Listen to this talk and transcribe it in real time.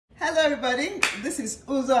Hello everybody, this is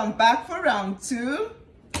Uzo. I'm back for round 2.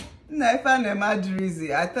 I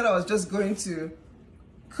thought I was just going to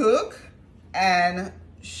cook and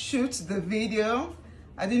shoot the video.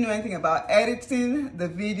 I didn't know anything about editing the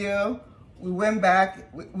video. We went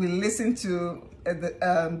back, we listened to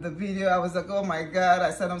the video. I was like, oh my God,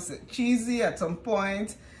 I said I'm so cheesy at some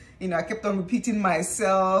point. You know, I kept on repeating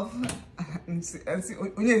myself. And see,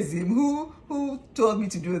 who told me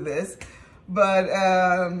to do this? But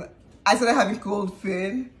I started having cold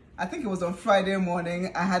feet. I think it was on Friday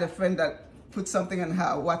morning. I had a friend that put something on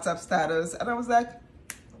her WhatsApp status, and I was like,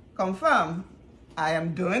 confirm, I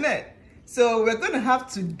am doing it. So we're going to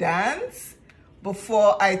have to dance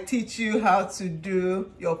before I teach you how to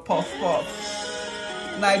do your puff puff.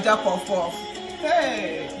 Nija Puff.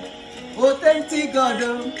 Hey, oh thank you God.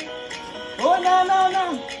 Oh na na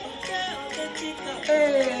na.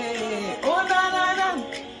 Hey, oh na na na.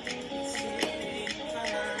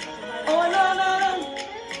 Oh no no no.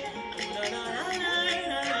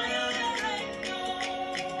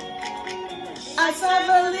 I serve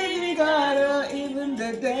a living God, even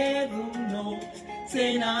the devil knows.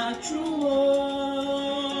 Say not true.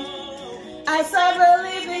 I serve a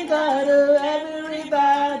living God,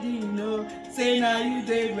 everybody know. Say now you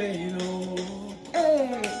they rain.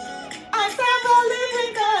 Hey. I serve a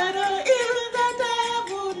living God, even the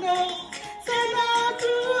devil knows. Say not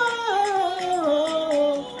true.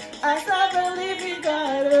 I serve a living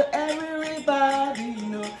God, everybody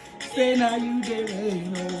know. Say now you they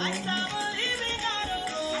rain.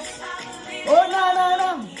 Oh no no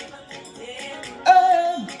no.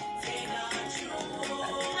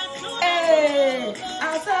 Hey, I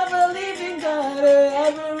serve a living God,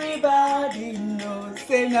 everybody knows.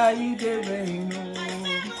 Say now you the rain.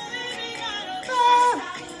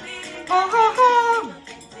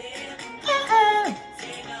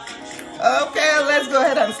 Okay, let's go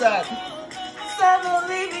ahead and start. Serve a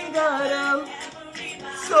living God.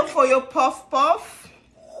 So for your puff puff,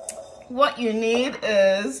 what you need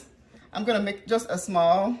is, I'm gonna make just a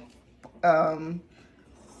small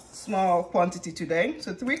quantity today.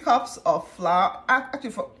 So 3 cups of flour.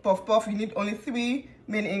 Actually for puff puff you need only 3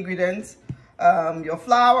 main ingredients. Your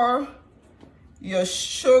flour, your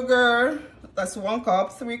sugar, that's 1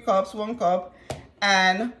 cup, 3 cups, 1 cup,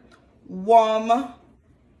 and warm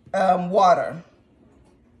water.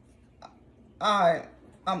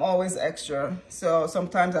 I'm always extra, so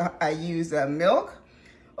sometimes I use milk.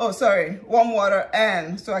 Oh, sorry, warm water,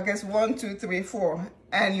 and so I guess 1, 2, 3, 4,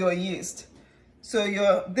 and your yeast. So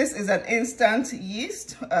this is an instant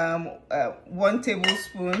yeast, 1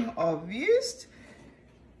 tablespoon of yeast.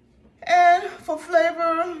 And for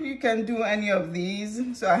flavor, you can do any of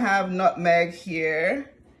these. So I have nutmeg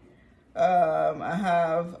here. I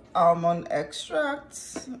have almond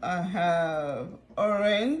extract. I have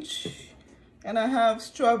orange, and I have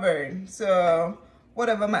strawberry. So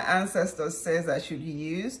whatever my ancestors says I should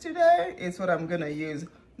use today is what I'm gonna use.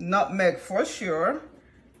 Nutmeg for sure.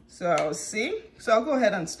 So I'll see. So I'll go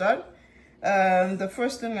ahead and start. The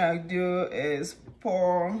first thing I do is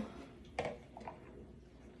pour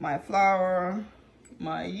my flour,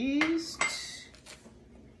 my yeast.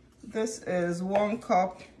 This is 1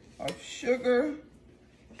 cup of sugar.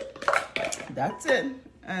 That's it.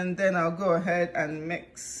 And then I'll go ahead and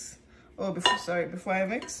mix. Oh, before I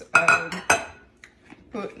mix, I'll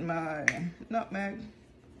put my nutmeg.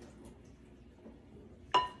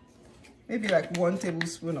 Maybe like 1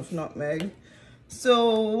 tablespoon of nutmeg.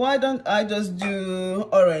 So why don't I just do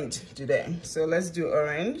orange today? So let's do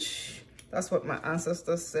orange. That's what my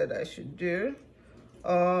ancestors said I should do.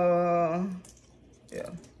 Yeah.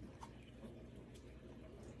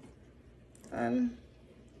 And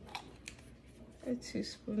a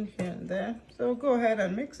teaspoon here and there. So go ahead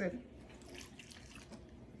and mix it.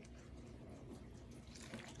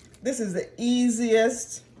 This is the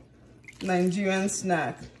easiest Nigerian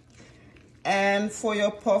snack. And for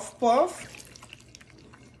your puff puff,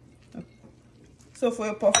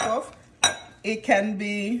 it can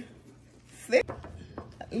be thick.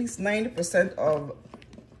 At least 90% of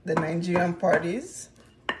the Nigerian parties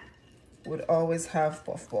would always have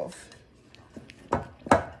puff puff.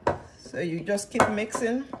 So you just keep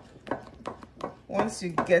mixing once you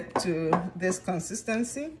get to this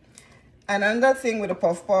consistency. And another thing with a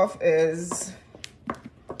puff puff is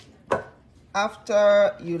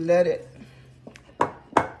after you let it,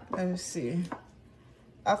 let me see,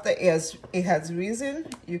 after it has risen,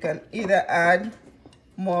 you can either add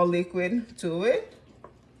more liquid to it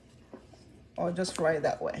or just fry it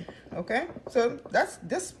that way. Okay, so that's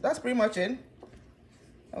pretty much it.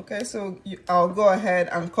 Okay, so I'll go ahead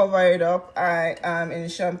and cover it up. I am in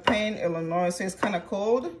Champaign, Illinois, so it's kind of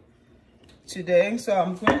cold. today. So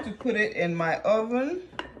I'm going to put it in my oven.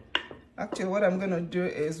 Actually, what I'm going to do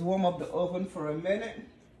is warm up the oven for a minute,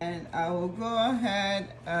 and I will go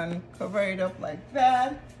ahead and cover it up like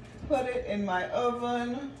that. Put it in my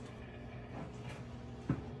oven.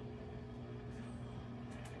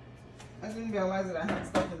 I didn't realize that I had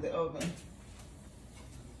stuff in the oven.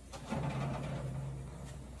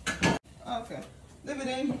 Okay, leave it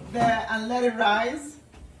in there and let it rise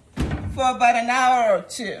for about an hour or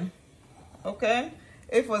two. Okay,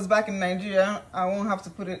 if it was back in Nigeria, I won't have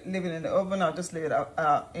to leave it in the oven. I'll just leave it out,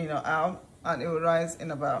 out, and it will rise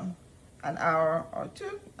in about an hour or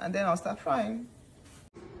two, and then I'll start frying.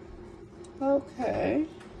 Okay,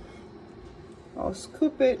 I'll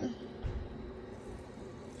scoop it.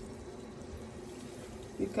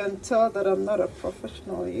 You can tell that I'm not a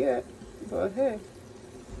professional yet, but hey,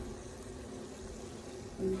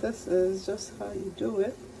 this is just how you do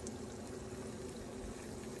it.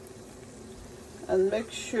 And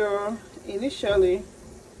make sure initially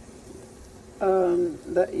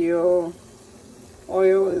that your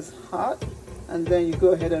oil is hot, and then you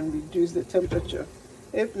go ahead and reduce the temperature.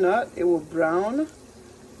 If not, it will brown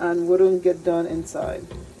and wouldn't get done inside.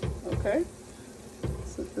 Okay,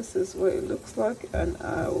 so this is what it looks like, and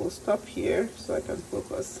I will stop here so I can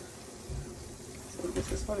focus. So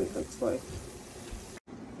this is what it looks like.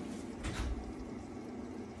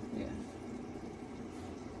 Yeah,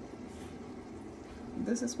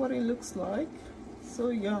 this is what it looks like. So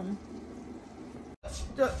yum.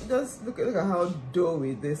 Just look at how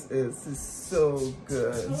doughy this is. It's so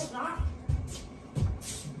good.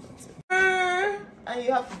 And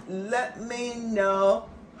you have to let me know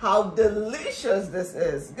how delicious this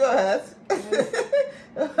is. Go ahead.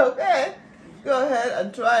 Okay, go ahead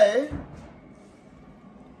and try it.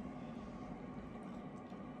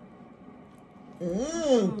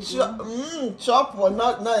 Chop one,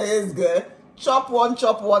 not is good. Chop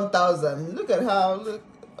 1,000. Look at how, look,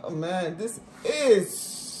 oh man, this is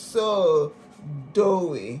so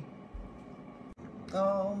doughy.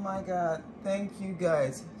 Oh my God, thank you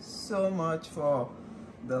guys so much for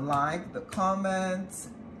the like, the comments,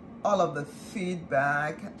 all of the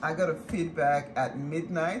feedback. I got a feedback at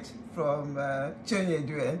midnight from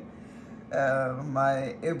Chinwo,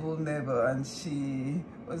 my able neighbor, and she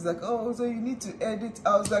was like, oh, so you need to edit.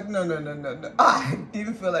 I was like, no. I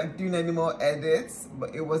didn't feel like doing any more edits,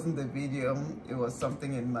 but it wasn't the video. It was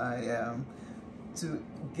something in my to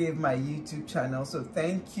give my YouTube channel. So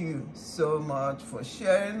thank you so much for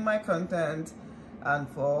sharing my content and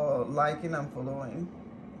for liking and following.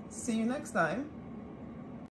 See you next time.